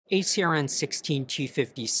ACRN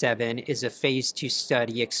 16257 is a phase 2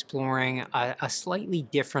 study exploring a slightly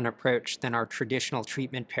different approach than our traditional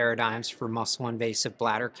treatment paradigms for muscle-invasive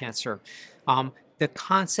bladder cancer. The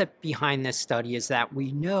concept behind this study is that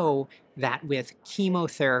we know that with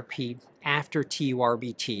chemotherapy after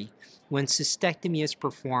TURBT, when cystectomy is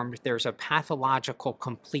performed, there's a pathological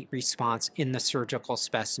complete response in the surgical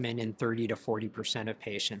specimen in 30 to 40% of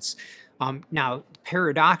patients. Now,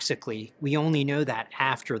 paradoxically, we only know that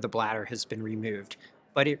after the bladder has been removed.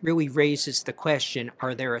 But it really raises the question,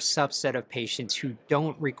 are there a subset of patients who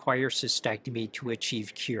don't require cystectomy to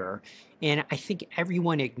achieve cure? And I think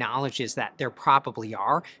everyone acknowledges that there probably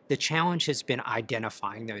are. The challenge has been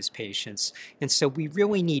identifying those patients. And so we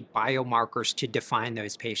really need biomarkers to define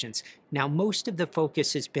those patients. Now, most of the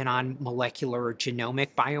focus has been on molecular or genomic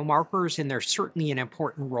biomarkers, and there's certainly an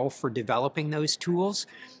important role for developing those tools.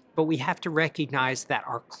 But we have to recognize that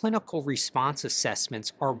our clinical response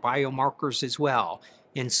assessments are biomarkers as well.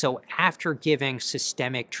 And so after giving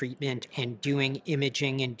systemic treatment and doing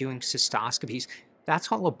imaging and doing cystoscopies,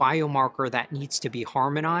 that's all a biomarker that needs to be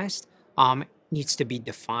harmonized, needs to be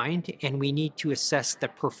defined, and we need to assess the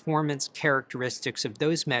performance characteristics of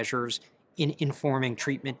those measures in informing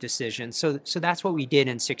treatment decisions. So that's what we did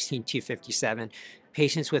in 16257.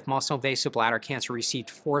 Patients with muscle-invasive bladder cancer received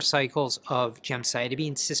 4 cycles of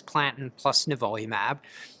gemcitabine, cisplatin plus nivolumab.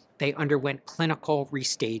 They underwent clinical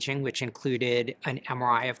restaging, which included an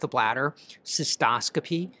MRI of the bladder,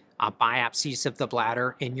 cystoscopy, biopsies of the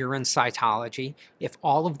bladder, and urine cytology. If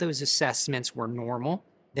all of those assessments were normal,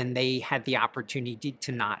 then they had the opportunity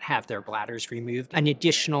to not have their bladders removed. An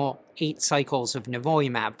additional 8 cycles of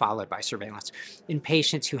nivolumab followed by surveillance. In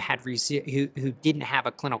patients who didn't have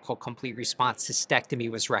a clinical complete response,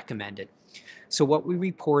 cystectomy was recommended. So what we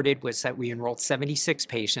reported was that we enrolled 76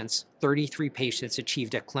 patients, 33 patients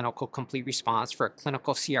achieved a clinical complete response for a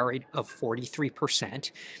clinical CR rate of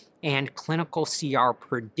 43%, and clinical CR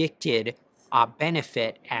predicted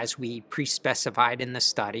benefit as we pre-specified in the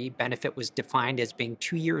study. Benefit was defined as being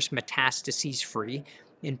 2 years metastases-free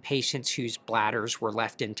in patients whose bladders were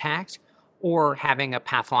left intact, or having a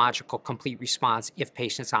pathological complete response if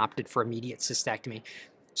patients opted for immediate cystectomy.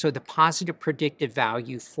 So the positive predictive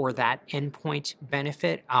value for that endpoint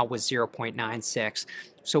benefit was 0.96.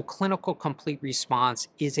 So clinical complete response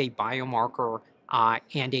is a biomarker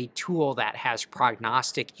and a tool that has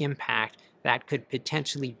prognostic impact that could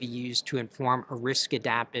potentially be used to inform a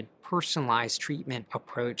risk-adapted, personalized treatment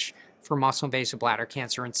approach for muscle-invasive bladder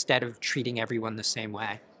cancer instead of treating everyone the same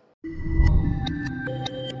way.